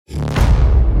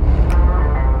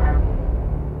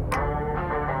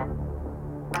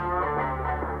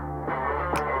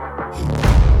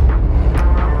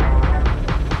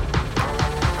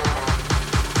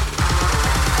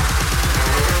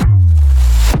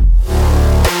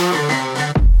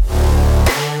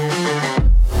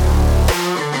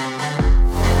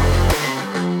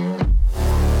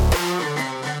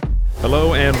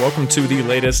welcome to the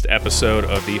latest episode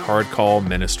of the Hard Call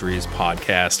Ministries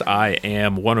podcast. I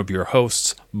am one of your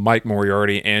hosts, Mike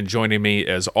Moriarty, and joining me,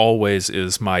 as always,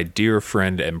 is my dear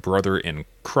friend and brother in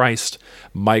Christ,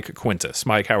 Mike Quintus.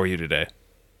 Mike, how are you today?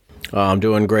 I'm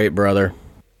doing great, brother.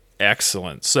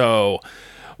 Excellent. So,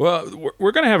 well,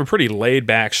 we're going to have a pretty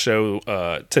laid-back show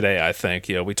today, I think.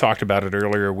 You know, we talked about it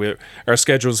earlier. Our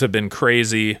schedules have been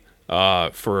crazy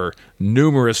for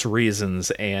numerous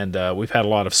reasons, and we've had a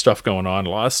lot of stuff going on, a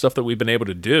lot of stuff that we've been able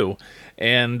to do,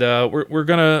 and we're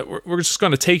just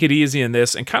gonna take it easy in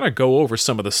this and kind of go over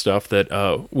some of the stuff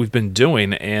that we've been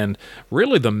doing. And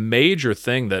really, the major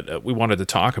thing that we wanted to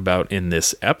talk about in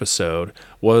this episode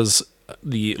was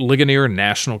the Ligonier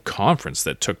National Conference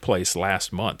that took place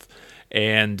last month,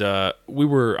 and I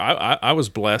was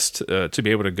blessed to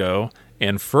be able to go,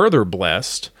 and further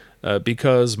blessed.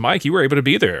 Because, Mike, you were able to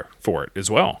be there for it as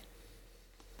well.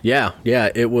 Yeah,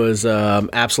 it was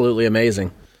absolutely amazing.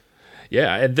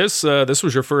 Yeah, and this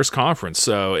was your first conference,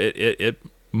 so it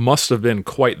must have been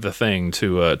quite the thing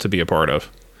to be a part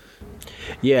of.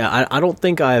 Yeah, I don't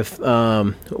think I've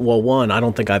I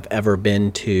don't think I've ever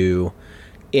been to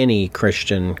any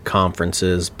Christian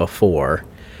conferences before,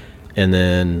 and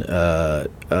then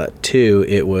two,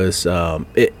 it was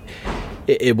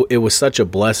it was such a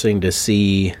blessing to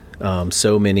see.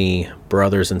 So many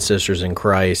brothers and sisters in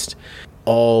Christ,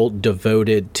 all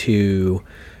devoted to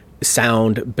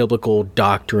sound biblical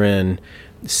doctrine,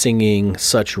 singing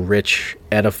such rich,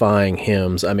 edifying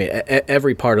hymns. I mean,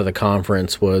 every part of the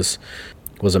conference was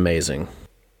amazing.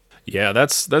 Yeah,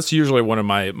 that's usually one of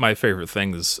my favorite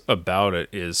things about it,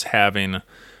 is having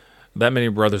that many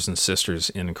brothers and sisters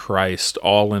in Christ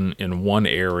all in one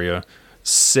area,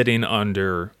 sitting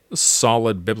under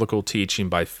solid biblical teaching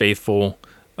by faithful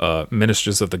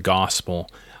ministers of the gospel,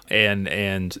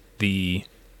 and the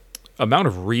amount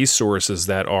of resources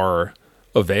that are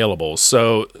available.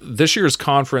 So this year's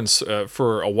conference,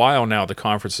 for a while now, the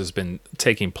conference has been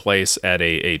taking place at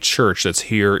a church that's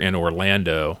here in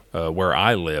Orlando, where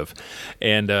I live.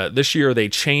 And this year they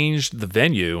changed the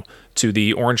venue to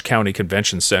the Orange County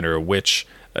Convention Center, which,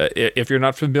 if you're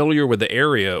not familiar with the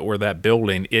area or that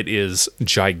building, it is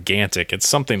gigantic. It's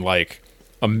something like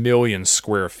 1 million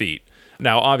square feet.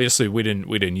 Now, obviously, we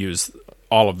didn't use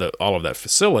all of that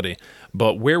facility,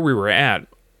 but where we were at,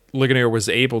 Ligonier was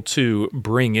able to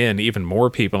bring in even more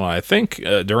people. And I think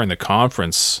during the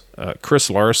conference,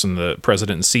 Chris Larson, the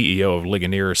president and CEO of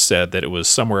Ligonier, said that it was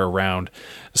somewhere around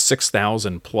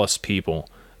 6,000 plus people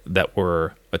that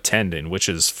were attending, which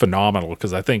is phenomenal,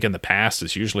 because I think in the past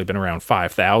it's usually been around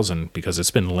 5,000 because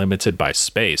it's been limited by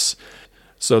space.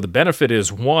 So the benefit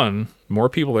is, one, more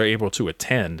people are able to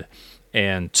attend,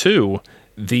 and two,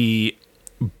 the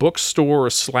bookstore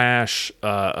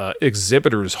 /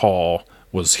 exhibitors hall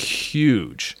was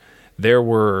huge. There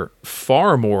were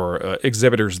far more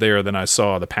exhibitors there than I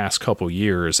saw the past couple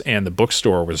years, and the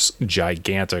bookstore was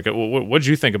gigantic. What did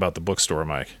you think about the bookstore,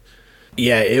 Mike?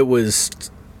 Yeah, it was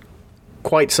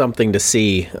quite something to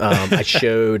see. I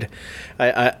showed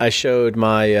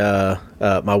my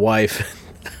my wife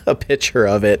a picture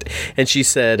of it, and she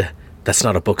said, "That's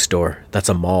not a bookstore. That's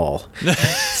a mall."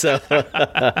 So,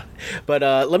 but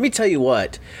let me tell you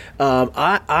what.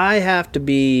 I have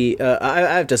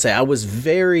to say, I was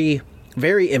very,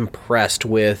 very impressed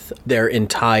with their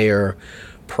entire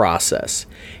process,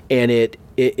 and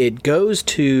it goes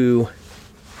to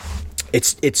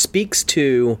it speaks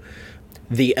to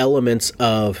the elements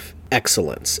of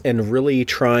excellence and really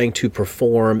trying to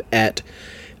perform at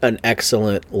an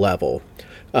excellent level.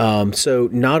 So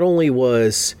not only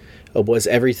was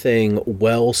everything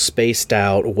well spaced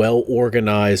out, well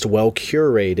organized, well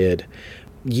curated,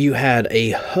 you had a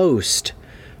host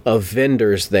of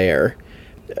vendors there.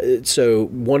 So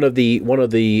one of the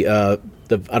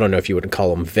I don't know if you would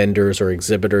call them vendors or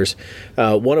exhibitors.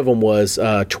 One of them was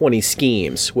 20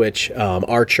 Schemes, which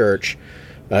our church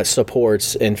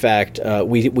supports. In fact,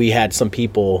 we had some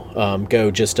people go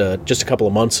just a couple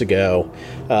of months ago,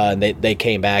 and they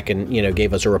came back and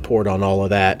gave us a report on all of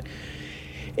that.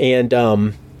 And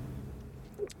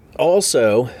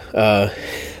also,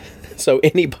 so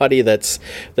anybody that's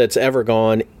ever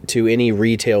gone to any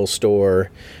retail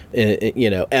store,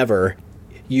 ever,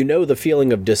 the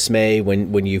feeling of dismay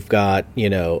when you've got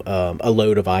a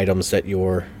load of items that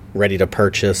you're ready to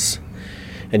purchase,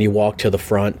 and you walk to the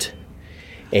front,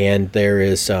 and there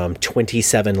is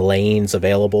 27 lanes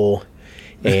available,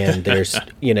 and there's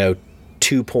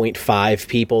 2.5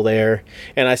 people there.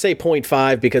 And I say zero point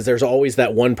 0.5 because there's always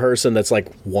that one person that's like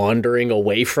wandering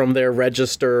away from their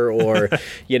register, or,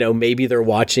 maybe they're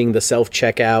watching the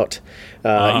self-checkout,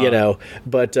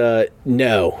 but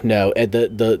no. At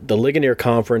the Ligonier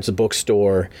Conference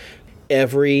bookstore,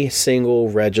 every single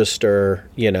register,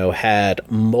 had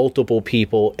multiple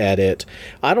people at it.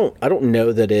 I don't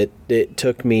know that it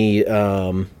took me,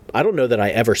 I don't know that I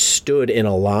ever stood in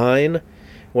a line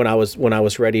when I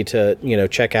was ready to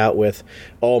check out with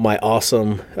all my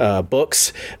awesome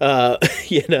books, and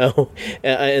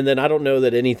then I don't know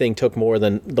that anything took more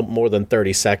than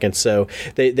 30 seconds. So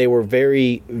they were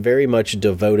very, very much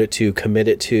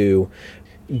committed to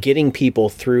getting people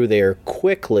through there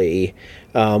quickly,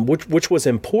 which was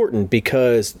important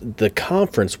because the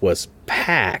conference was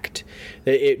packed.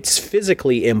 It's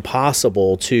physically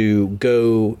impossible to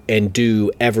go and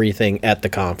do everything at the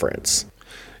conference.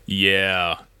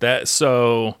 Yeah,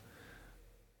 so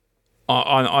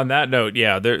on that note,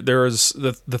 yeah, there's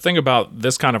the thing about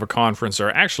this kind of a conference, or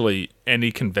actually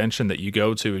any convention that you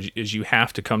go to, is you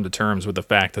have to come to terms with the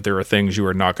fact that there are things you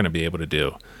are not going to be able to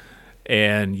do,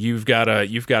 and you've got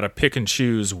to pick and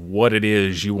choose what it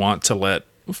is you want to let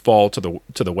fall to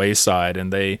the wayside.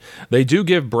 And they do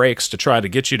give breaks to try to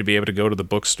get you to be able to go to the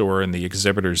bookstore and the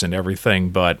exhibitors and everything,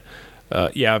 but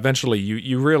eventually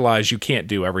you realize you can't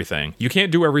do everything. You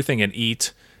can't do everything and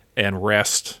eat and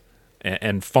rest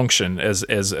and function as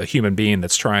a human being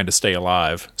that's trying to stay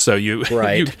alive. So you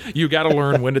got to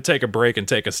learn when to take a break and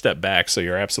take a step back. So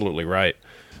you're absolutely right.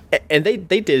 And they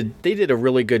did a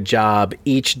really good job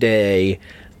each day,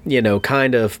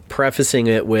 kind of prefacing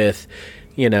it with,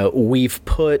 we've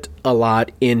put a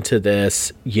lot into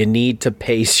this. You need to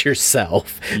pace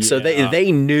yourself. Yeah. So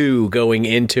they knew going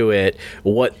into it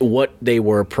what they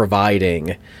were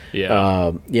providing.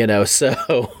 Yeah.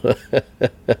 So.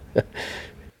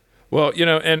 Well,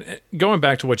 and going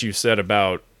back to what you said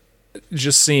about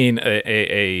just seeing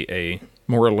a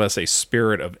more or less a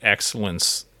spirit of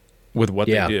excellence with what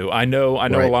they do. I know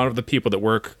right. A lot of the people that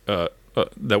work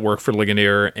for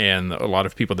Ligonier, and a lot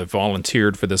of people that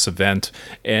volunteered for this event,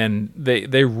 and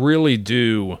they really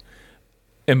do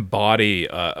embody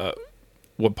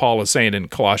what Paul is saying in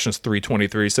Colossians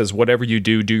 3:23. Says, "Whatever you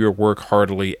do, do your work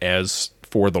heartily as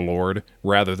for the Lord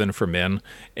rather than for men."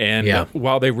 And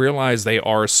while they realize they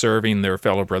are serving their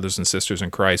fellow brothers and sisters in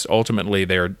Christ, ultimately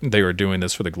they are doing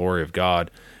this for the glory of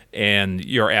God. And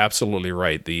you're absolutely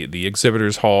right. The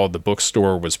exhibitors hall, the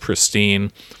bookstore was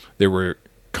pristine. There were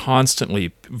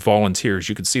constantly volunteers.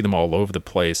 You could see them all over the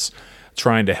place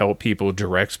trying to help people,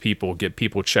 direct people, get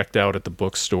people checked out at the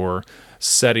bookstore,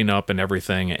 setting up and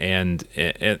everything. And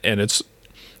it's,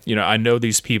 I know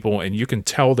these people, and you can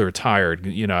tell they're tired.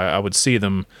 I would see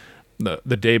them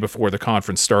the day before the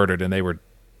conference started, and they were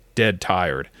dead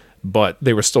tired, but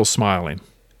they were still smiling.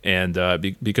 And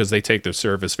because they take their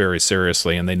service very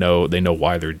seriously, and they know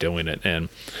why they're doing it. And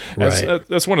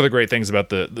that's one of the great things about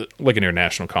the Ligonier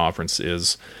National Conference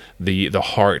is the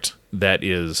heart that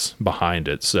is behind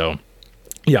it. So,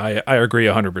 yeah, I agree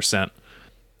 100%.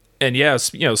 And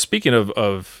yes, speaking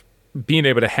of being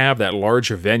able to have that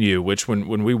larger venue, which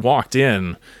when we walked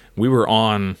in, we were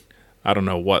on, I don't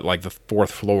know what, like the fourth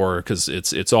floor, because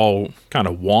it's all kind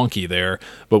of wonky there.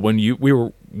 But when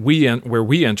where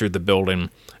we entered the building,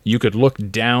 you could look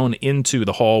down into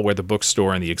the hall where the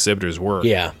bookstore and the exhibitors were.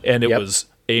 Yeah. And it was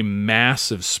a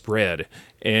massive spread.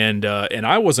 And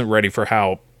I wasn't ready for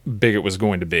how big it was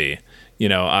going to be.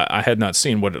 I had not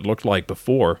seen what it looked like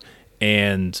before.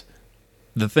 And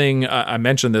the thing, I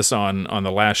mentioned this on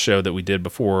the last show that we did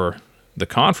before the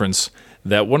conference,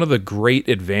 that one of the great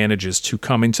advantages to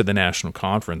coming to the National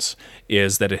Conference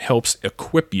is that it helps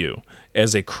equip you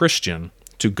as a Christian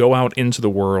to go out into the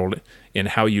world in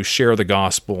how you share the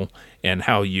gospel and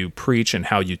how you preach and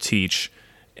how you teach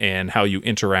and how you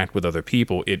interact with other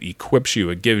people. It equips you.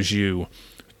 It gives you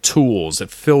tools. It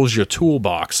fills your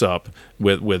toolbox up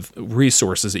with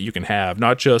resources that you can have,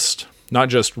 not just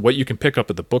what you can pick up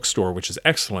at the bookstore, which is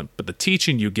excellent, but the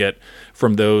teaching you get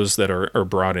from those that are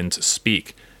brought in to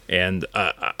speak. And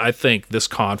I think this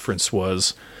conference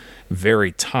was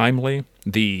very timely.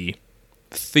 The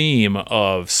theme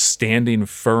of standing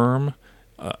firm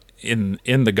in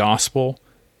the gospel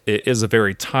is a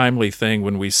very timely thing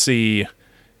when we see,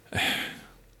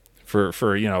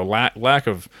 for lack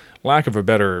of a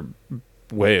better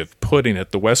way of putting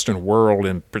it, the Western world,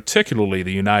 and particularly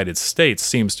the United States,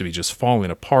 seems to be just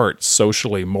falling apart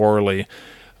socially, morally.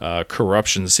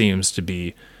 Corruption seems to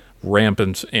be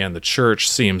rampant, and the church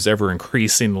seems ever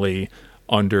increasingly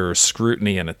under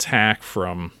scrutiny and attack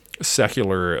from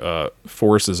secular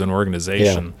forces and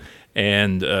organization.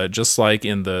 And just like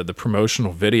in the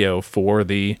promotional video for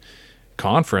the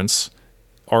conference,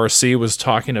 RC was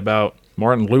talking about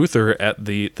Martin Luther at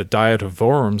the Diet of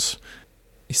Worms,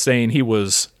 saying he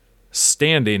was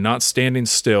standing, not standing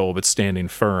still, but standing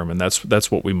firm, and that's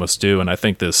what we must do. And I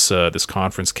think this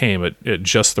conference came at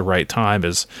just the right time,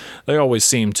 as they always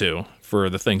seem to, for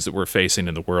the things that we're facing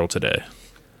in the world today.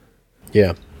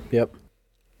 Yeah. Yep.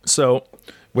 So,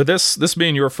 with this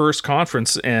being your first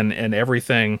conference and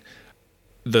everything,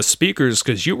 the speakers,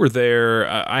 because you were there,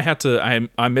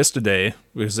 I missed a day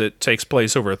because it takes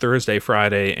place over a Thursday,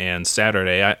 Friday, and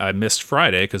Saturday. I missed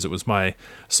Friday because it was my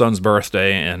son's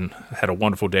birthday and had a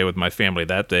wonderful day with my family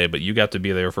that day, but you got to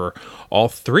be there for all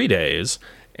 3 days.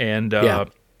 And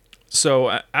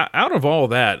so out of all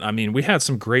that, I mean, we had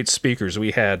some great speakers.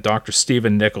 We had Dr.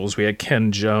 Stephen Nichols, we had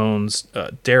Ken Jones,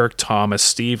 Derek Thomas,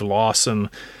 Steve Lawson,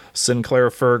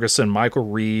 Sinclair Ferguson, Michael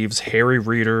Reeves, Harry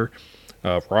Reeder,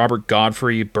 Robert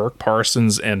Godfrey, Burke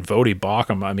Parsons, and Vodi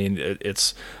Bakum. I mean,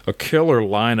 it's a killer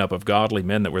lineup of godly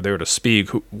men that were there to speak.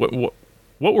 What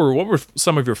were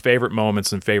some of your favorite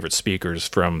moments and favorite speakers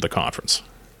from the conference?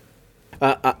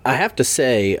 I have to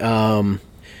say,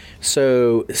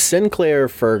 so Sinclair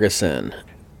Ferguson.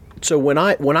 So when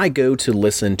I go to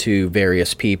listen to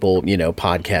various people,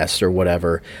 podcasts or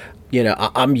whatever,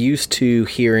 I'm used to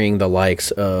hearing the likes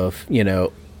of,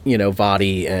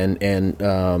 Vadi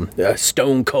and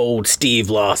Stone Cold Steve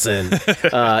Lawson,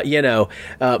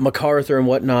 MacArthur and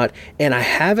whatnot. And I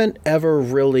haven't ever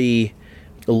really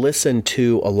listened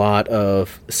to a lot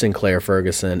of Sinclair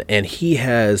Ferguson, and he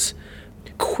has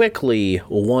quickly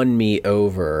won me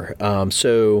over.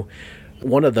 So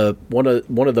one of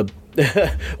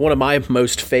my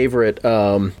most favorite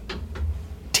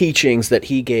teachings that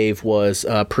he gave was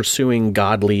pursuing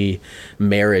godly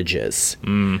marriages.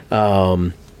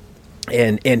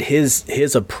 And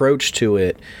his approach to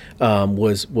it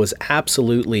was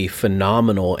absolutely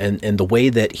phenomenal, and the way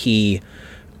that he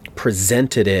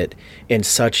presented it in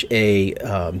such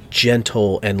a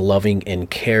gentle and loving and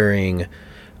caring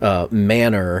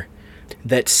manner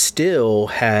that still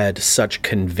had such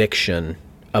conviction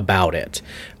about it.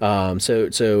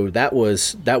 So that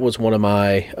was one of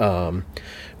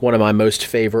my most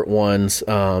favorite ones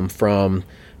from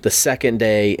the second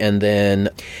day. And then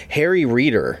Harry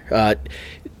Reeder,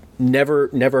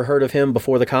 never heard of him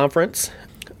before the conference.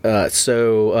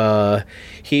 So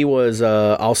he was,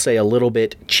 I'll say, a little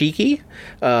bit cheeky,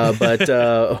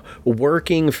 but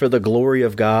working for the glory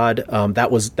of God. That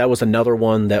was another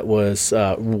one that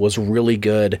was really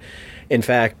good. In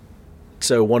fact,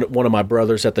 so one of my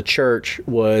brothers at the church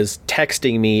was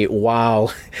texting me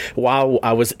while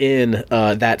I was in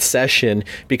that session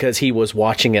because he was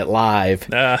watching it live.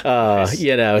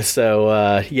 Nice.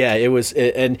 So it was,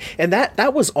 and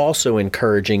that was also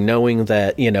encouraging, knowing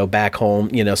that back home,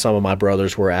 some of my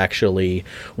brothers were actually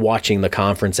watching the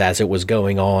conference as it was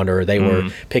going on, or they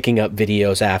were picking up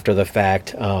videos after the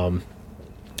fact.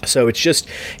 So it's just,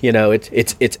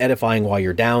 it's edifying while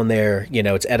you're down there.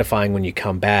 It's edifying when you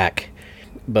come back.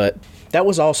 But that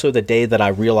was also the day that I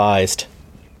realized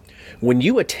when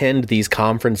you attend these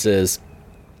conferences,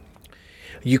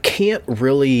 you can't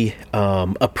really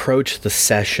approach the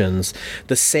sessions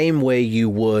the same way you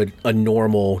would a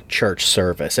normal church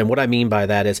service. And what I mean by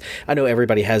that is, I know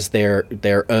everybody has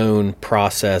their own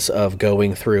process of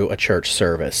going through a church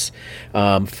service.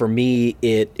 For me,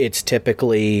 it's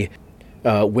typically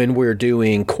when we're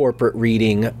doing corporate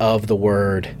reading of the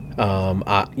Word.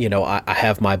 I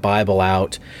have my Bible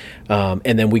out,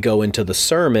 and then we go into the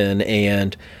sermon,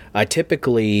 and I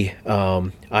typically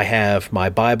I have my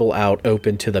Bible out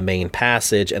open to the main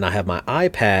passage, and I have my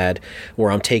iPad where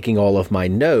I'm taking all of my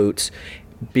notes,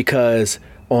 because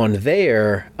on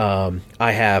there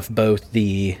I have both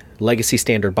the Legacy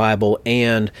Standard Bible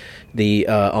and the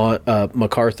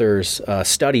MacArthur's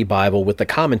Study Bible with the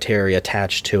commentary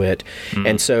attached to it.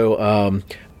 And so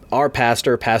our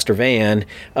pastor, Pastor Van,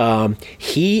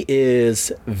 he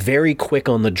is very quick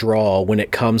on the draw when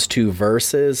it comes to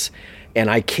verses. And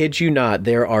I kid you not,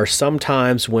 there are some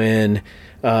times when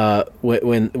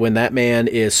that man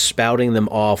is spouting them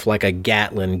off like a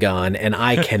Gatling gun, and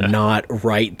I cannot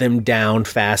write them down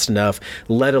fast enough,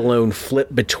 let alone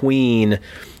flip between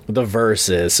the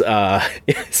verses.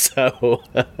 So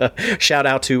shout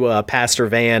out to Pastor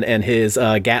Van and his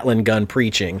Gatling gun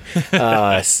preaching.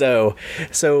 So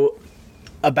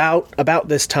about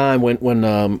this time when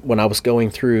I was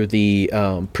going through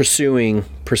the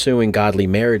pursuing godly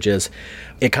marriages,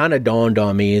 it kind of dawned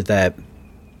on me that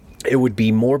it would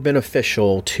be more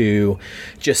beneficial to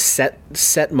just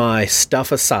set my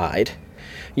stuff aside,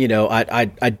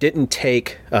 I didn't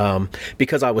take,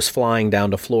 because I was flying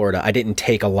down to Florida, I didn't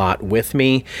take a lot with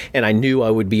me, and I knew I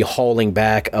would be hauling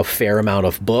back a fair amount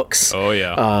of books. Oh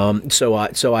yeah. So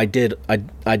I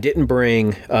didn't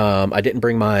bring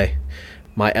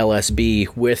my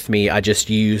LSB with me. I just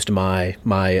used my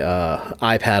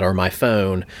iPad or my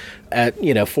phone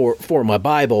for my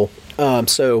Bible.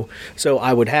 So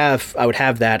I would have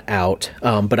that out.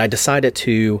 But I decided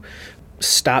to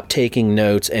stop taking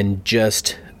notes and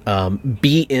just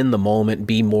be in the moment,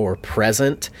 be more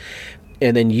present,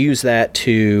 and then use that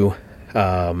to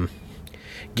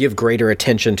give greater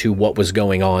attention to what was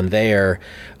going on there,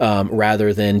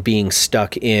 rather than being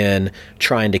stuck in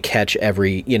trying to catch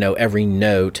every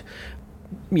note.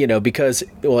 Because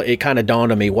it kind of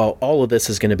dawned on me, well, all of this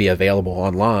is going to be available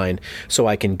online, so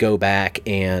I can go back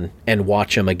and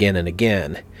watch them again and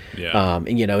again. Yeah.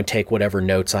 And take whatever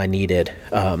notes I needed.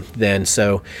 Then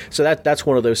so that's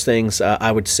one of those things.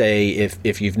 I would say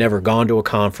if you've never gone to a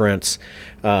conference,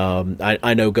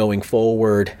 I know going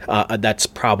forward, that's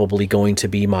probably going to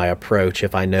be my approach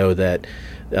if I know that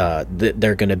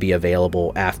they're going to be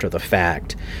available after the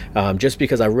fact. Just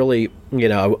because I really,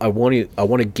 I want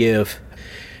to give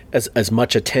as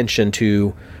much attention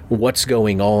to what's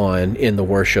going on in the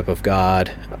worship of God,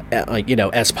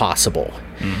 as possible.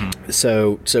 Mm-hmm.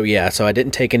 So I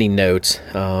didn't take any notes.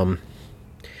 And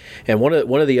one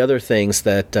of the other things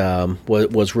that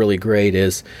was really great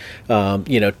is,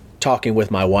 talking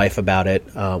with my wife about it.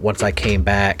 Once I came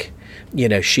back,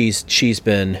 she's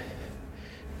been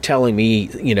telling me,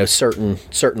 certain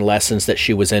lessons that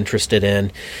she was interested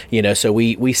in, so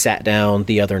we sat down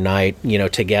the other night,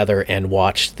 together and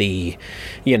watched the,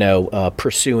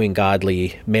 Pursuing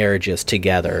Godly Marriages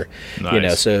together.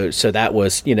 Nice. So that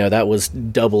was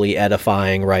doubly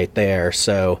edifying right there.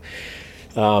 So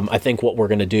I think what we're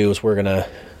going to do is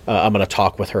I'm going to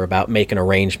talk with her about making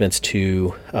arrangements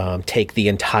to take the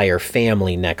entire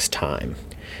family next time.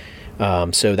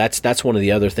 So that's one of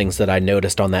the other things that I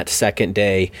noticed on that second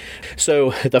day.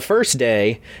 So the first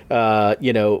day,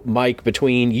 Mike,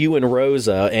 between you and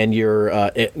Rosa and your,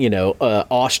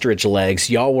 ostrich legs,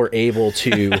 y'all were able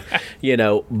to,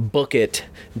 book it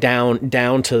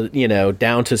down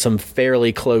to some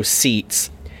fairly close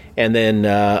seats. And then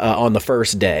on the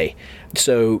first day,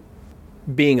 so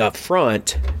being up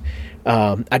front,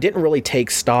 I didn't really take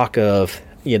stock of,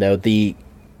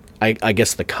 I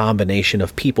guess the combination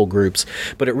of people groups,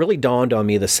 but it really dawned on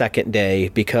me the second day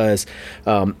because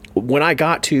when I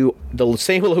got to the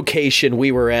same location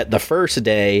we were at the first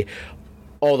day,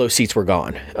 all those seats were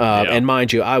gone. And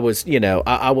mind you, I was,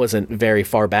 I wasn't very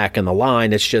far back in the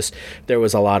line. It's just there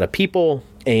was a lot of people,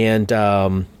 and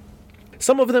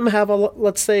some of them have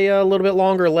let's say a little bit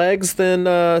longer legs than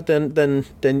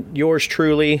yours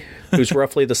truly, who's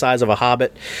roughly the size of a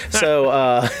hobbit.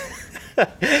 So.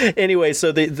 Anyway,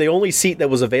 so the only seat that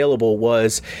was available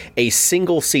was a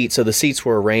single seat. So the seats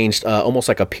were arranged almost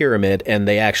like a pyramid, and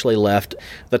they actually left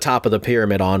the top of the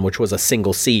pyramid on, which was a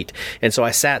single seat. And so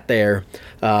I sat there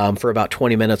for about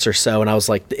 20 minutes or so, and I was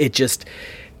like,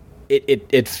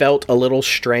 it felt a little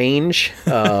strange,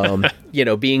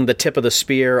 being the tip of the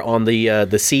spear on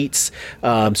the seats.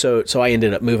 So I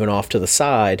ended up moving off to the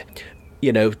side,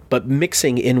 but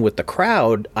mixing in with the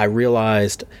crowd, I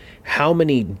realized how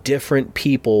many different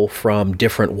people from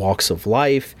different walks of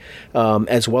life,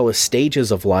 as well as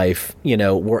stages of life,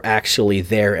 were actually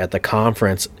there at the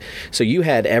conference. So you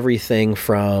had everything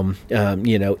from,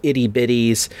 itty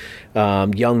bitties,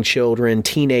 young children,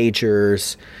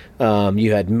 teenagers.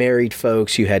 You had married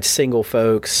folks, you had single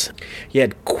folks, you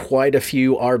had quite a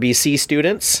few RBC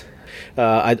students.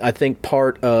 I think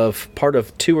part of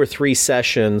 2 or 3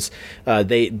 sessions,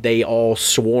 they all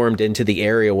swarmed into the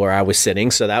area where I was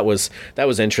sitting, so that was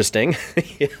interesting.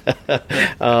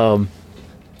 But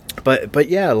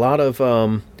yeah, a lot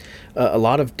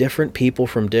of different people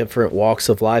from different walks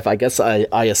of life. I guess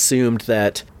I assumed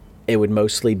that it would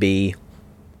mostly be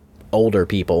older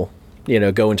people,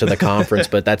 going to the conference,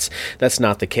 but that's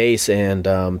not the case, and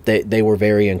they were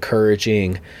very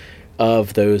encouraging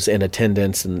of those in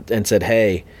attendance and said,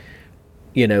 hey,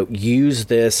 use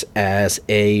this as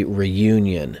a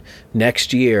reunion.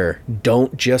 Next year,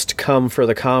 don't just come for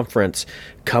the conference.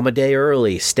 Come a day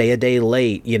early, stay a day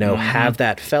late, have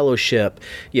that fellowship,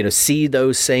 see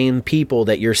those same people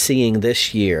that you're seeing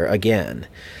this year again.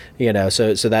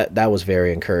 So that was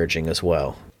very encouraging as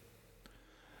well.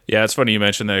 Yeah, it's funny you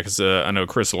mentioned that because I know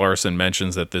Chris Larson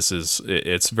mentions that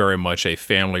it's very much a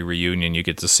family reunion. You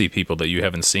get to see people that you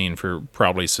haven't seen for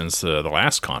probably since the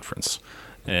last conference.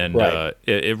 And Right.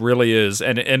 it really is,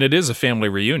 and it is a family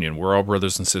reunion. We're all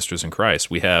brothers and sisters in Christ.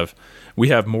 We have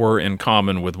more in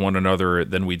common with one another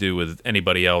than we do with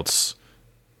anybody else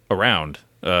around.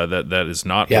 That is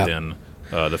not Yeah. within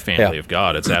the family Yeah. of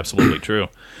God. It's absolutely true.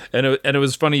 And it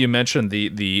was funny you mentioned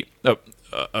the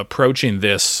approaching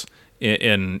this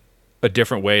in a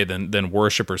different way than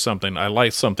worship or something. I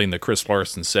like something that Chris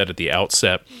Larson said at the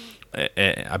outset.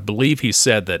 I believe he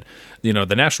said that,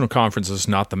 the National Conference is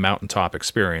not the mountaintop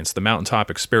experience. The mountaintop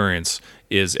experience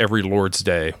is every Lord's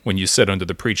Day when you sit under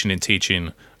the preaching and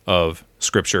teaching of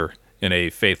Scripture in a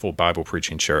faithful Bible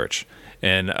preaching church.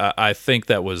 And I think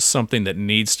that was something that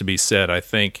needs to be said. I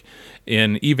think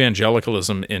in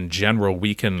evangelicalism in general,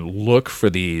 we can look for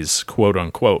these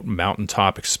quote-unquote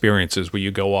mountaintop experiences where you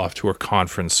go off to a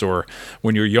conference, or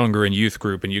when you're younger in youth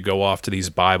group and you go off to these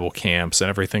Bible camps and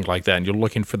everything like that, and you're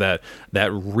looking for that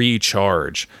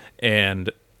recharge.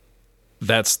 And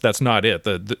that's not it.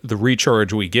 The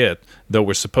recharge we get, though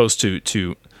we're supposed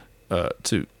to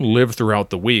live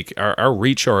throughout the week, our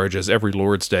recharge is every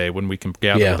Lord's Day when we can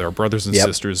gather with our brothers and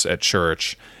sisters at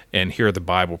church and hear the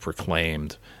Bible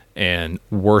proclaimed and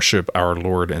worship our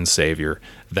Lord and Savior.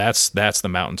 That's the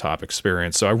mountaintop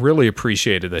experience. So I really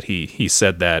appreciated that he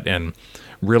said that and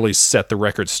really set the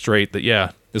record straight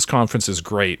that, this conference is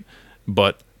great,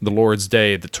 but the Lord's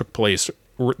Day that took place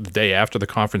the day after the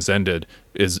conference ended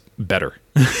is better.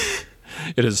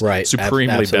 It is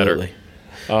supremely better.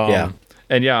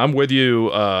 And I'm with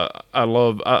you. I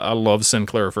love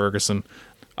Sinclair Ferguson.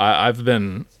 I've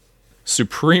been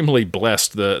supremely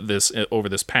blessed over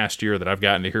this past year that I've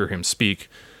gotten to hear him speak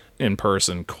in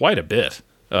person quite a bit.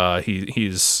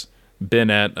 He's been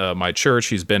at my church.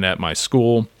 He's been at my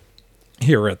school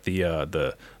here at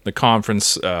the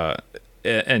conference.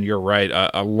 And you're right.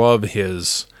 I love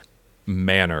his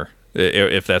manner,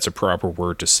 if that's a proper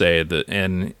word to say, that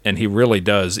and he really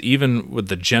does, even with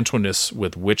the gentleness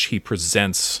with which he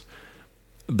presents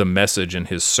the message in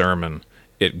his sermon,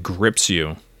 it grips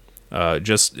you.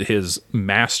 Just his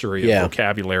mastery of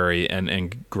vocabulary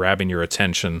and grabbing your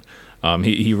attention.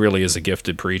 He really is a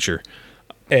gifted preacher.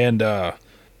 And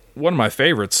one of my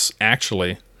favorites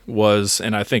actually was,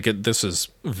 and I think this is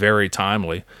very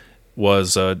timely,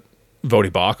 was Vodi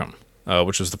Bakum,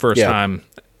 which was the first time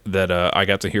that I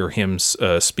got to hear him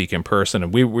speak in person,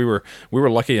 and we were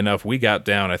lucky enough. We got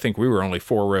down. I think we were only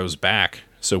 4 rows back,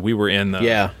 so we were in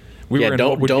the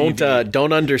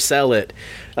Don't undersell it.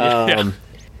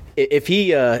 If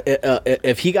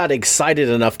he got excited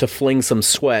enough to fling some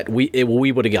sweat,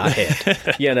 we would have got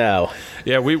hit.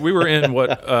 Yeah, we were in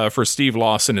what for Steve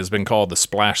Lawson has been called the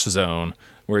splash zone,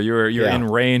 where you're in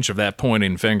range of that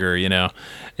pointing finger.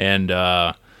 And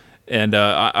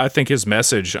I think his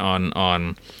message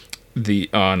on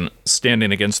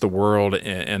standing against the world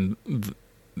and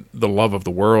the love of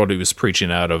the world, he was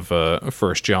preaching out of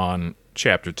 1 John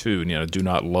chapter 2, do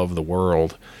not love the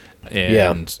world.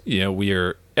 And, we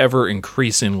are ever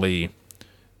increasingly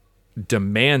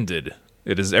demanded.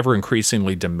 It is ever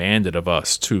increasingly demanded of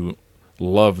us to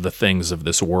love the things of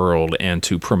this world and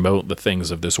to promote the things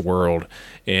of this world.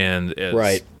 And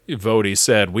as Vodi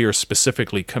said, we are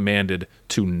specifically commanded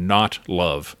to not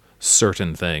love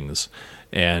certain things.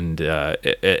 And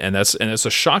that's a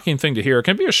shocking thing to hear. It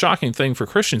can be a shocking thing for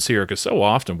Christians here, because so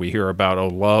often we hear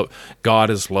about love. God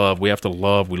is love. We have to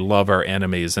love. We love our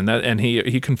enemies, and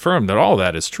he confirmed that all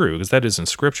that is true, because that is in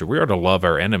Scripture. We are to love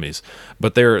our enemies,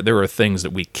 but there are things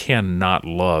that we cannot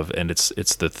love, and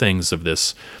it's the things of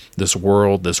this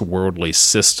world, this worldly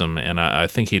system. And I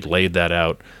think he laid that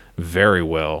out very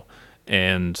well.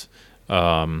 And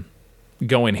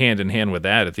going hand in hand with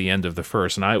that, at the end of the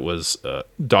first night was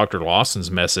Dr. Lawson's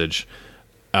message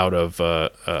out of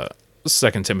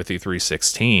 2 Timothy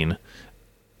 3:16,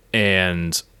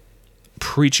 and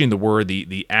preaching the word,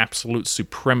 the absolute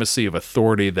supremacy of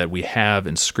authority that we have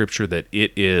in Scripture, that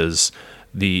it is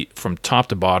from top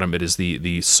to bottom, it is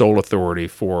the sole authority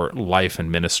for life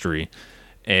and ministry.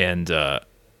 And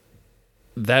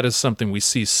that is something we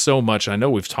see so much. I know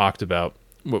we've talked about,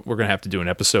 we're going to have to do an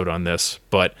episode on this,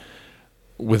 but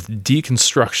with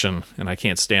deconstruction, and I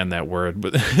can't stand that word,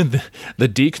 but the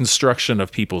deconstruction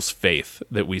of people's faith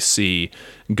that we see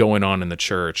going on in the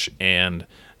church, and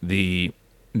the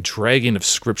dragging of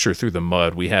Scripture through the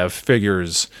mud. We have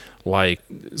figures like,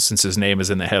 since his name is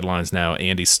in the headlines now,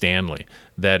 Andy Stanley,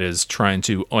 that is trying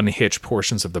to unhitch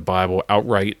portions of the Bible,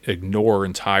 outright ignore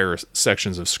entire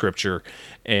sections of Scripture,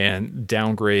 and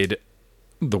downgrade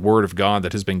the Word of God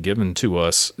that has been given to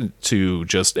us to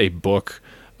just a book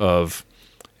of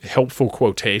helpful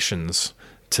quotations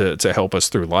to help us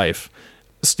through life.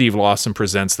 Steve Lawson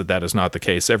presents that is not the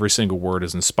case. Every single word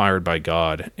is inspired by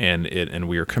God, and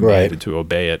we are commanded to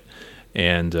obey it.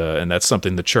 And that's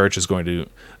something the church is going to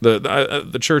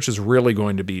the church is really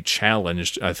going to be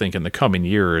challenged, I think, in the coming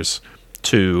years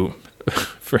to,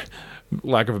 for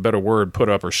lack of a better word, put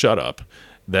up or shut up.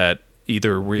 That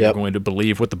either we are going to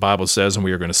believe what the Bible says and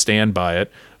we are going to stand by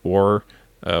it, or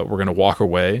we're going to walk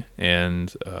away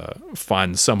and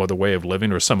find some other way of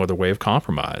living or some other way of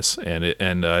compromise.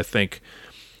 And I think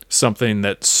something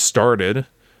that started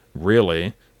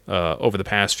really over the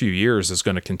past few years is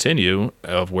going to continue,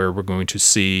 of where we're going to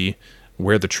see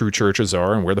where the true churches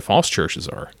are and where the false churches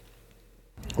are.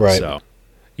 Right. So,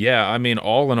 yeah, I mean,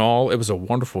 all in all, it was a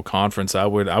wonderful conference. I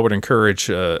would encourage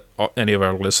any of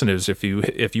our listeners, if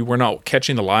you were not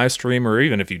catching the live stream, or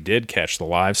even if you did catch the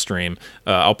live stream,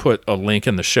 I'll put a link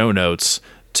in the show notes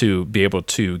to be able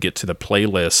to get to the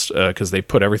playlist, because they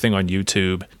put everything on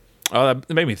YouTube. That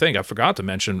made me think. I forgot to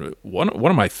mention one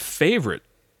of my favorite,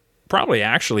 probably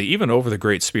actually even over the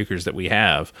great speakers that we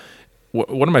have,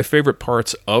 one of my favorite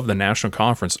parts of the National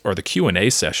Conference are the Q&A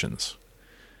sessions.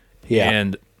 Yeah.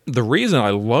 And the reason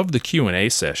I love the Q&A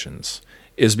sessions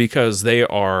is because these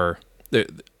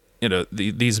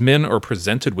men are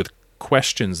presented with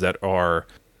questions that are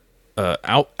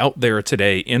out there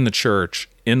today in the church,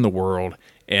 in the world,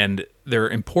 and they're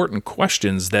important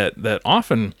questions that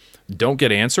often don't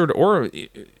get answered, or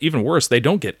even worse, they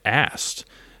don't get asked.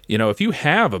 If you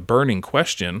have a burning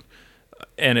question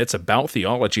and it's about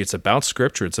theology, it's about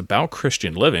Scripture, it's about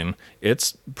Christian living,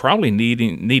 it's probably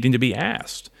needing to be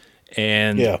asked.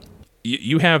 And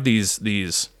you have these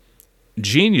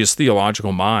genius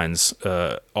theological minds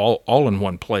all in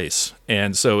one place.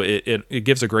 And so it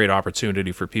gives a great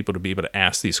opportunity for people to be able to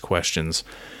ask these questions.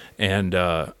 And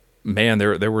man,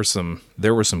 there were some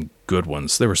good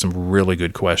ones. There were some really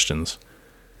good questions.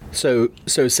 So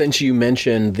since you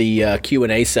mentioned the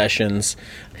Q&A sessions,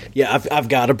 I've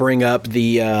got to bring up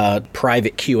the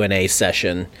private Q&A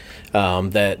session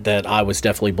that I was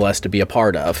definitely blessed to be a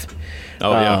part of.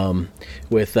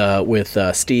 With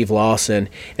Steve Lawson,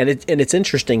 and it's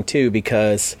interesting too,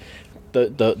 because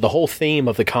the whole theme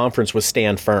of the conference was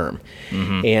stand firm.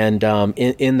 Mm-hmm. And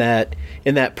in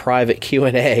that private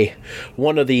Q&A,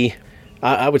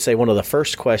 I would say one of the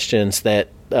first questions that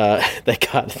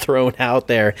got thrown out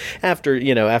there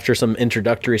after some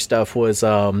introductory stuff was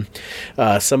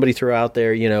somebody threw out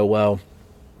there, well,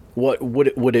 what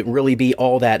would it really be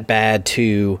all that bad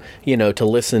to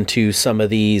listen to some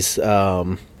of these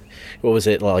what was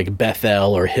it, like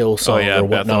Bethel or Hillsong or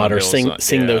whatnot, or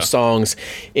sing those songs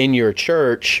in your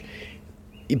church,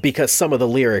 because some of the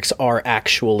lyrics are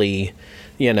actually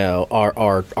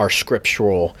are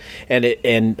scriptural,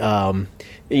 and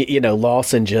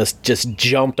Lawson just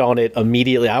jumped on it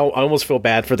immediately. I almost feel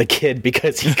bad for the kid,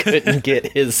 because he couldn't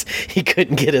get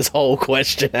his whole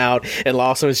question out, and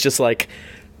Lawson was just like,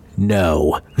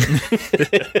 no.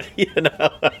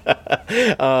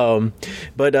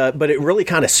 But it really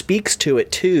kind of speaks to it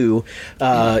too,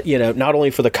 not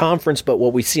only for the conference, but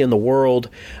what we see in the world,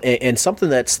 and something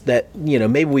that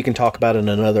maybe we can talk about in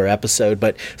another episode,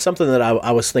 but something that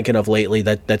I was thinking of lately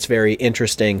that's very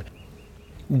interesting.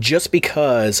 Just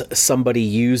because somebody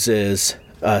uses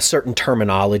certain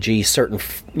terminology, certain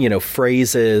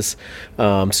phrases,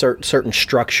 certain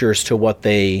structures to what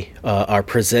they are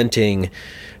presenting,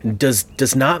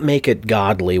 does not make it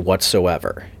godly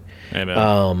whatsoever.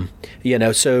 Amen.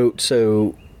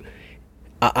 So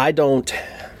I don't,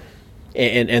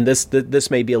 and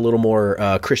this may be a little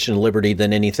more Christian liberty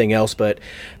than anything else, but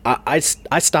I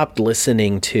stopped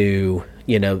listening to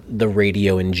the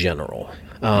radio in general,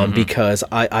 because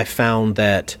I found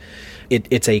that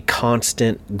it's a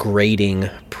constant grating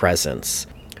presence.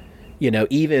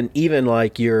 Even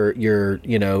like your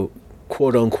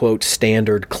quote unquote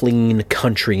standard clean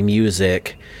country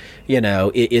music,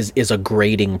 is a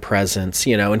grating presence,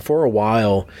 and for a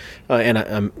while, and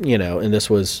and this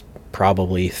was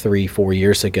probably 3-4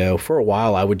 years ago, for a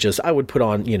while I would put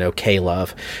on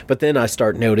K-Love, but then I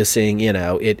start noticing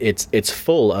it's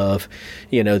full of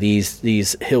these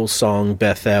Hillsong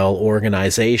Bethel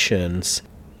organizations,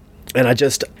 and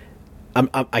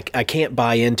I can't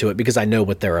buy into it, because I know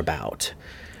what they're about.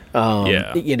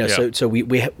 So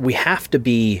we have to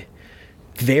be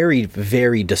very,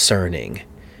 very discerning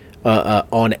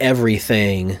on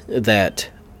everything that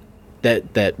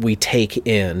we take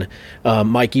in.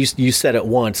 Mike, you said it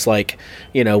once, like,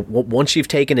 once you've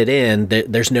taken it in,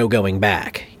 there's no going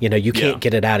back. You can't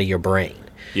get it out of your brain.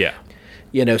 Yeah.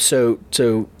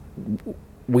 So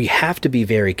we have to be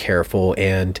very careful,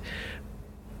 and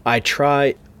I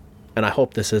try, and I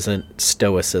hope this isn't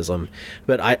stoicism,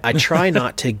 but I try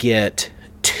not to get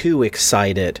too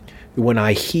excited when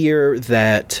I hear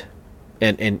that,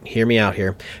 and hear me out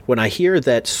here, when I hear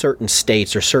that certain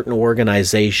states or certain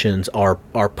organizations are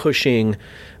pushing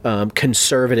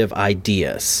conservative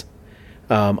ideas.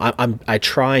 I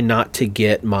try not to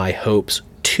get my hopes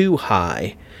too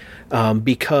high,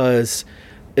 because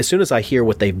as soon as I hear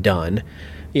what they've done,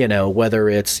 whether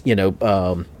it's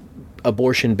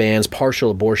abortion bans, partial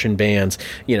abortion bans,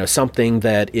 something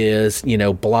that is,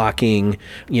 blocking,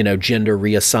 gender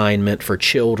reassignment for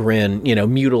children,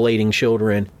 mutilating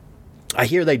children. I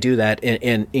hear they do that,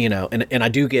 and I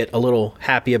do get a little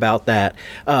happy about that.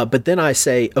 But then I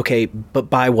say, okay, but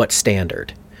by what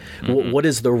standard? Mm-hmm. What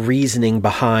is the reasoning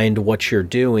behind what you're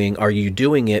doing? Are you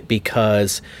doing it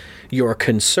because your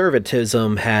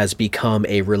conservatism has become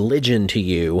a religion to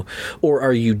you, or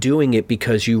are you doing it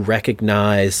because you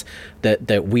recognize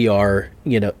that we are,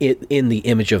 in the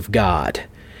image of God,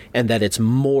 and that it's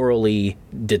morally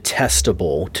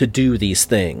detestable to do these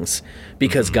things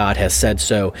because God has said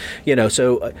so?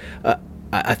 So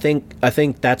I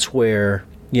think that's where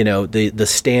the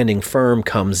standing firm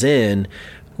comes in.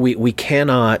 We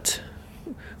cannot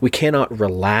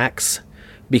relax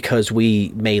because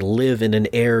we may live in an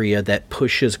area that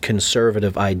pushes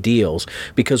conservative ideals.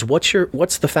 Because what's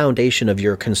the foundation of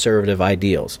your conservative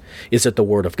ideals? Is it the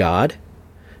Word of God?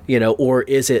 Or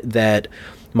is it that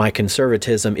my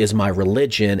conservatism is my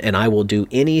religion and I will do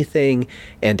anything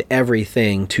and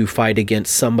everything to fight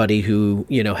against somebody who,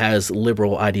 has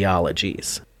liberal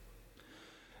ideologies?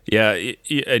 Yeah,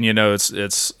 and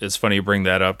it's funny you bring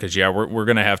that up, because we're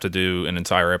going to have to do an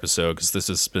entire episode, because this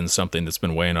has been something that's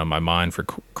been weighing on my mind for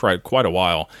quite a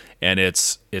while, and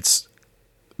it's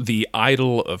the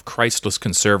idol of Christless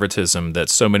conservatism that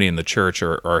so many in the church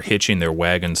are hitching their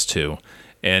wagons to,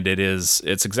 and it's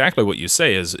exactly what you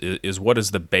say is what is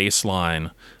the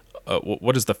baseline,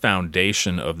 what is the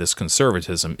foundation of this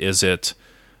conservatism? Is it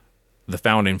the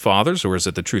founding fathers, or is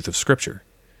it the truth of Scripture?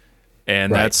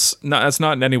 And right. that's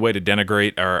not in any way to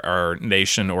denigrate our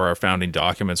nation or our founding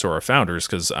documents or our founders,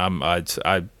 because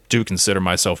I do consider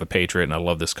myself a patriot and I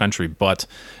love this country. But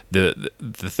the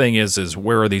thing is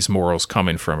where are these morals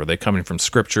coming from? Are they coming from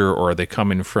Scripture, or are they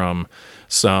coming from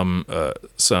some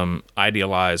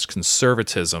idealized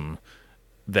conservatism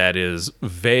that is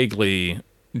vaguely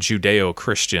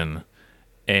Judeo-Christian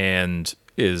and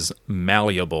is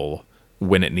malleable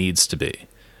when it needs to be?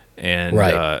 And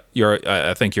right.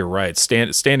 I think you're right.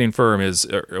 Standing firm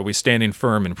are we standing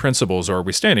firm in principles, or are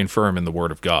we standing firm in the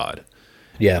Word of God?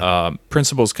 Yeah.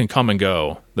 Principles can come and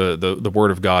go. The Word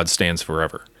of God stands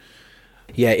forever.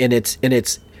 Yeah, and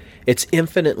it's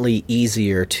infinitely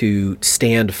easier to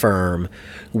stand firm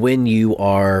when you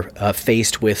are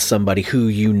faced with somebody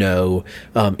who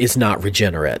is not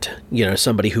regenerate,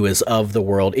 somebody who is of the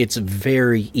world. It's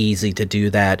very easy to do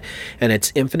that, and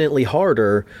it's infinitely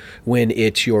harder when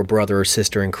it's your brother or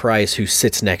sister in Christ who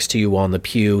sits next to you on the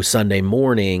pew Sunday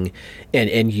morning,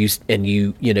 and you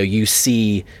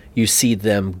see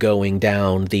them going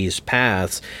down these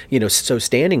paths. So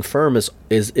standing firm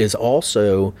is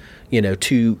also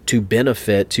to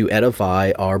benefit, to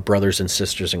edify our brothers and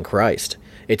sisters in Christ.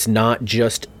 It's not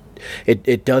just,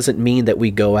 it doesn't mean that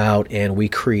we go out and we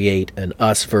create an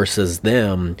us versus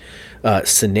them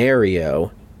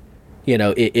scenario.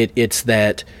 It's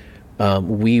that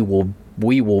we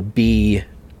will be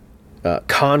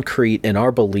concrete in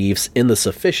our beliefs in the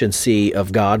sufficiency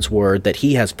of God's word, that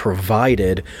He has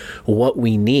provided what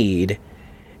we need,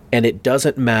 and it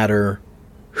doesn't matter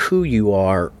who you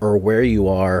are or where you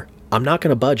are. I'm not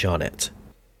going to budge on it.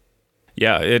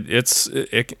 Yeah,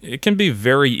 it can be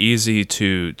very easy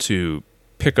to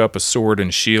pick up a sword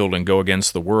and shield and go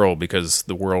against the world, because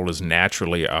the world is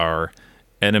naturally our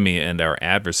enemy and our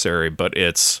adversary. But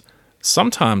it's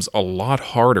sometimes a lot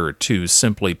harder to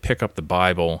simply pick up the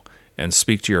Bible and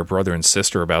speak to your brother and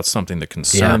sister about something that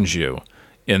concerns you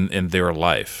in their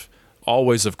life.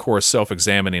 Always, of course,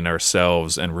 self-examining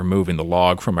ourselves and removing the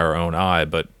log from our own eye,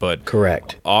 but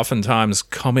correct. Oftentimes,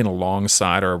 coming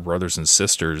alongside our brothers and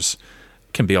sisters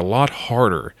can be a lot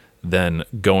harder than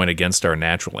going against our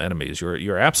natural enemies.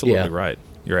 You're absolutely right.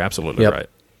 You're absolutely right.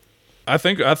 I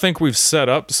think we've set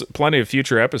up plenty of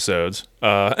future episodes.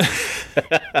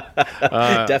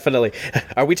 Definitely.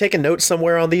 Are we taking notes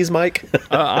somewhere on these, Mike?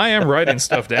 I am writing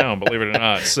stuff down, believe it or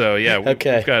not. So yeah,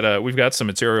 we've got some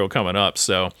material coming up.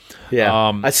 So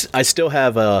yeah, I still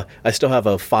have a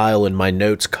file in my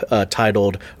notes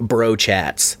titled "Bro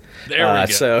Chats." There we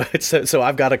go. So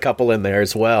I've got a couple in there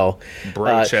as well.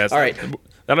 Bro chats. All right.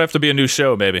 That'll have to be a new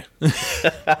show, maybe.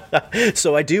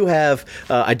 So I do have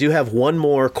one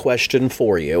more question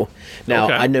for you. Now,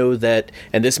 Okay. I know that,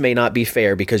 and this may not be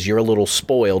fair because you're a little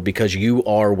spoiled because you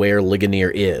are where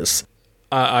Ligonier is.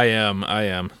 I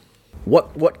am.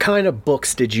 What kind of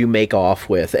books did you make off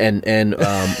with, and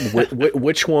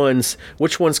which ones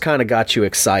kind of got you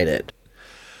excited?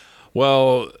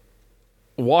 Well,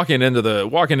 walking into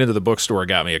the bookstore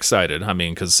got me excited. I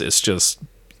mean, because it's just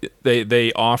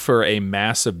they offer a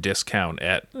massive discount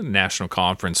at National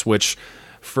Conference, which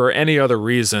for any other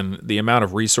reason, the amount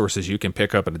of resources you can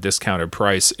pick up at a discounted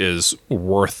price is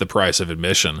worth the price of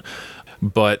admission.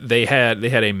 But they had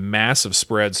a massive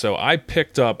spread, so I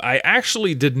picked up. I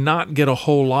actually did not get a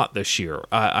whole lot this year.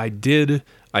 I did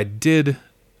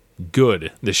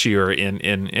good this year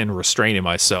in restraining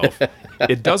myself.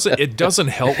 It doesn't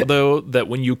help though that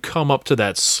when you come up to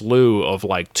that slew of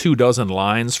like 24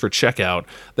 lines for checkout,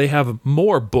 they have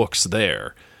more books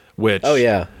there. Which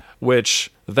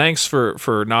which thanks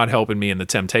for not helping me in the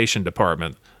temptation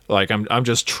department. Like I'm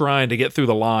just trying to get through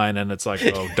the line, and it's like,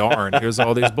 oh darn, here's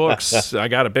all these books. I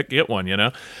gotta get one, you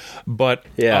know. But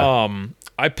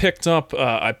I picked up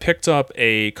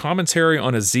a commentary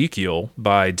on Ezekiel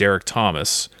by Derek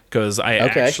Thomas because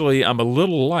I'm a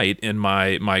little light in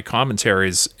my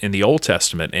commentaries in the Old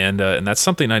Testament, and that's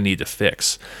something I need to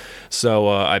fix. So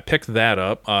I picked that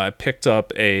up. I picked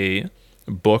up a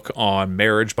book on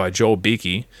marriage by Joel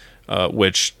Beakey,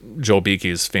 which Joel Beakey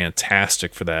is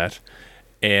fantastic for that.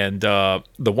 And the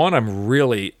one I'm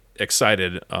really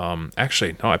excited,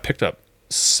 I picked up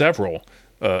several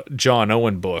John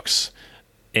Owen books,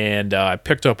 and I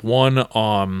picked up one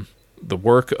on the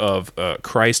work of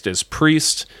Christ as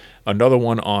priest, another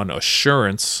one on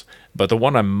assurance, but the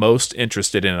one I'm most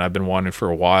interested in, and I've been wanting for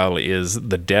a while, is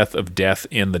the death of death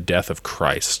in the death of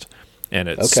Christ. And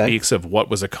it speaks of what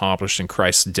was accomplished in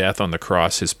Christ's death on the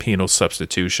cross, his penal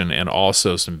substitution, and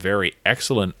also some very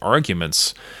excellent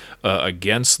arguments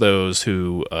against those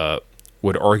who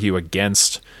would argue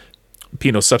against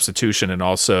penal substitution and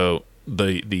also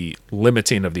the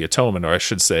limiting of the atonement, or I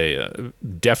should say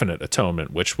definite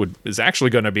atonement, which is actually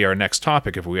going to be our next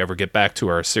topic if we ever get back to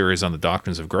our series on the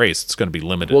doctrines of grace. It's going to be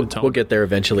limited atonement. We'll get there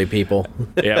eventually, people.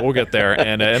 Yeah, we'll get there.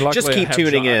 And luckily just keep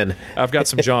tuning in. I've got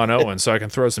some John Owen, so I can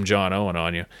throw some John Owen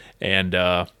on you. And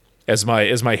as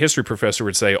my history professor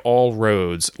would say, all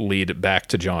roads lead back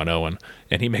to John Owen,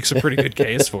 and he makes a pretty good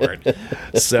case for it.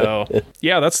 So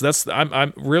yeah,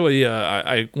 I'm really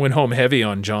I went home heavy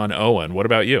on John Owen. What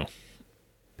about you?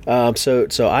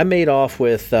 So I made off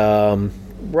with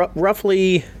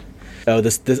roughly. Oh,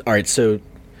 this. All right. So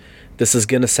this is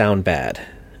gonna sound bad.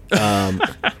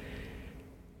 I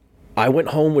went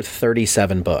home with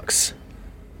 37 books.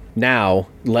 Now,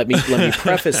 let me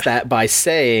preface that by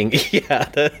saying,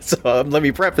 let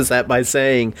me preface that by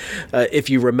saying, if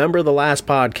you remember the last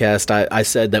podcast, I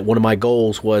said that one of my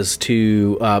goals was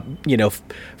to,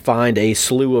 find a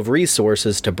slew of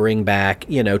resources to bring back,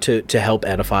 to help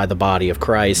edify the body of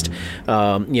Christ,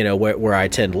 where I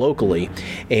attend locally.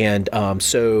 And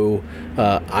so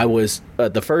I was,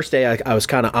 the first day I was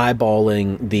kind of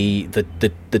eyeballing the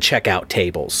checkout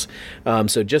tables.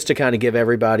 So just to kind of give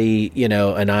everybody,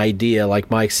 an idea,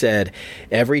 like Mike said,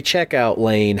 every checkout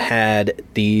lane had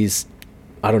these,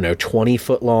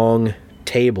 20-foot long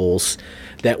tables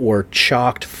that were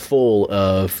chocked full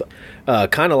of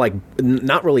kind of like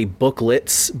not really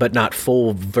booklets, but not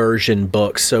full version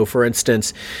books. So, for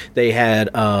instance, they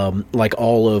had like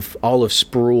all of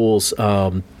Sproul's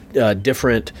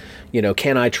different.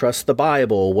 Can I trust the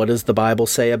Bible? What does the Bible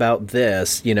say about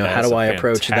this? How do I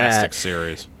approach that? Fantastic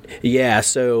series. Yeah,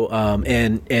 so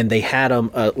and they had them,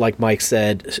 like Mike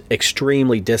said,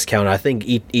 extremely discounted. I think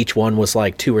each one was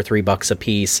like $2 or $3 a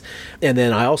piece. And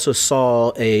then I also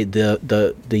saw what's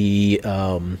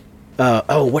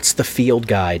the field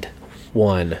guide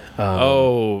one?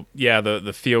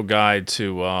 The field guide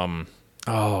to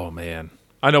oh man,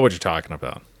 I know what you're talking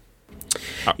about.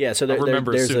 Yeah, so I'll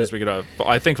remember as soon as we get up.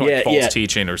 I think false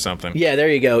teaching or something. Yeah, there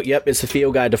you go. Yep, it's the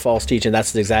field guide to false teaching.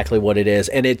 That's exactly what it is,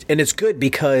 and it's good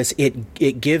because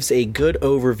it gives a good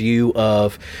overview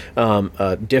of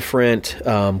different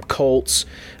cults,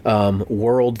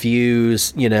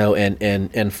 worldviews,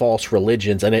 and false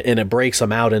religions, and it breaks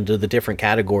them out into the different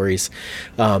categories.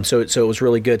 So it was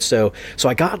really good. So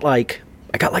I got like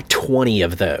 20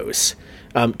 of those.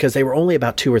 Because they were only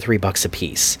about $2 or $3 a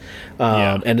piece.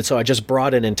 And so I just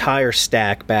brought an entire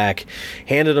stack back,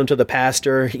 handed them to the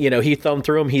pastor. He thumbed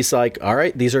through them. He's like, all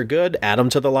right, these are good. Add them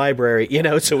to the library.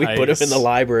 So we put them in the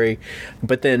library.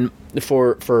 But then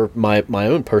for my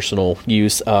own personal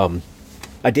use,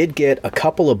 I did get a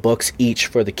couple of books each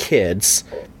for the kids.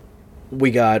 We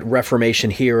got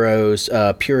Reformation heroes,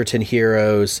 Puritan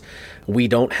heroes. We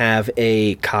don't have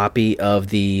a copy of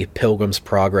the Pilgrim's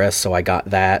Progress, so I got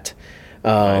that.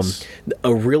 Nice.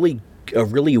 A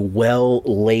really well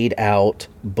laid out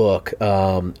book,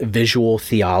 Visual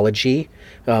Theology.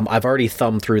 I've already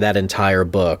thumbed through that entire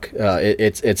book.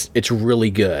 It's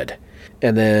really good.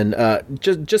 And then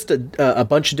just a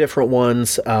bunch of different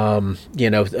ones,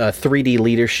 3D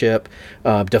leadership,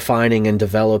 defining and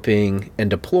developing and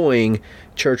deploying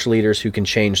church leaders who can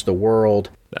change the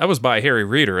world. That was by Harry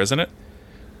Reeder, isn't it?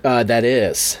 That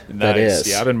is. Nice. That is.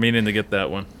 Yeah, I've been meaning to get that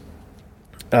one.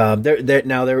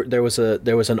 There was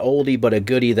an oldie but a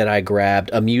goodie that I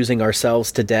grabbed, Amusing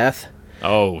Ourselves to Death.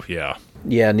 Oh, yeah.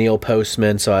 Yeah, Neil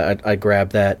Postman, so I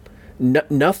grabbed that.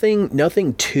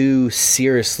 Nothing too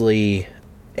seriously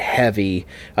heavy.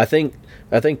 I think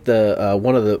the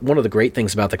one of the great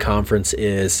things about the conference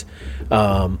is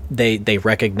they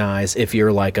recognize if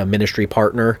you're like a ministry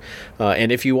partner,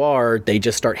 and if you are, they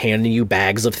just start handing you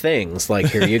bags of things like,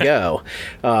 here you go.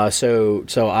 So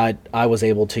I was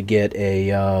able to get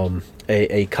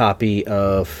a copy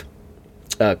of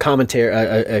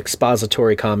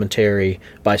expository commentary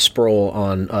by Sproul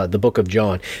on the Book of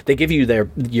John. They give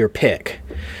you your pick,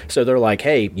 so they're like,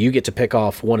 "Hey, you get to pick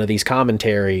off one of these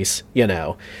commentaries."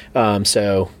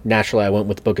 So naturally, I went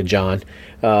with the Book of John.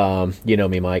 You know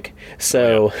me, Mike.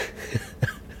 So.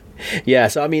 Yeah,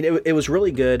 so I mean, it was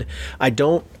really good. I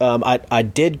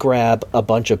did grab a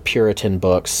bunch of Puritan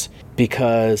books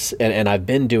because, and I've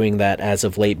been doing that as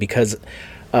of late because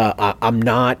I'm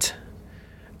not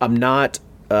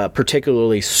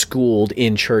particularly schooled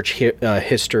in church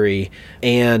history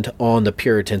and on the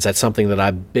Puritans. That's something that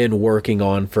I've been working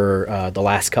on for the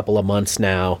last couple of months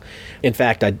now. In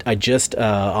fact, I just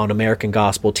on American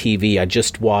Gospel TV, I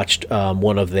just watched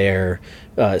one of their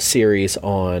series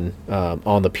on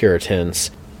the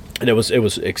Puritans. And it was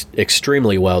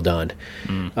extremely well done.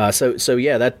 So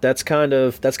yeah, that's kind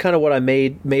of what I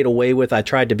made away with. I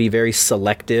tried to be very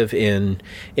selective in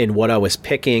what I was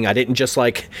picking. I didn't just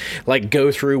like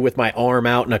go through with my arm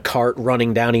out in a cart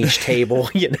running down each table,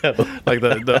 Like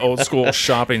the old school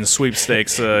shopping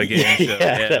sweepstakes game show.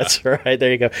 Yeah, that's right.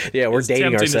 There you go. Yeah, we're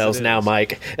dating ourselves now,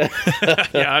 Mike.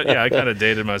 Yeah, I kind of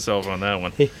dated myself on that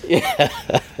one.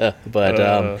 Yeah,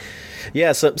 but.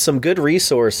 Yeah, some good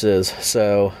resources.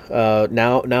 So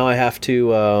now I have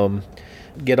to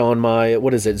get on my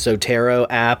Zotero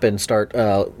app and start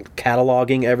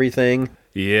cataloging everything.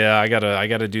 Yeah, I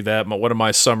gotta do that. One of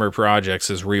my summer projects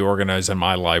is reorganizing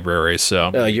my library.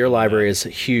 So your library is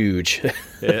huge.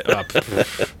 It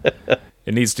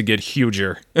needs to get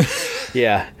huger.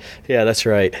 Yeah, that's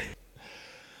right.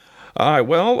 All right,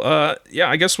 well,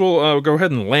 I guess we'll go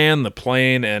ahead and land the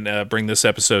plane and bring this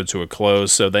episode to a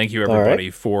close. So thank you,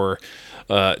 everybody, for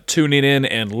tuning in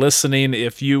and listening.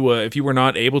 If you were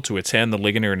not able to attend the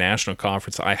Ligonier National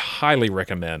Conference, I highly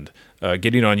recommend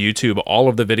getting on YouTube. All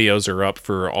of the videos are up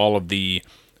for all of the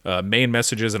main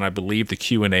messages, and I believe the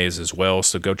Q&As as well,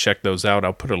 so go check those out.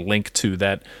 I'll put a link to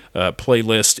that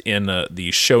playlist in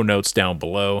the show notes down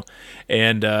below.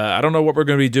 And I don't know what we're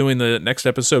going to be doing the next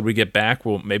episode we get back.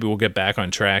 Maybe we'll get back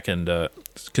on track and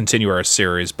continue our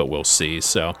series, but we'll see.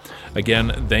 So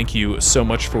again, thank you so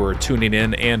much for tuning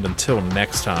in, and until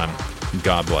next time,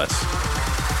 God bless.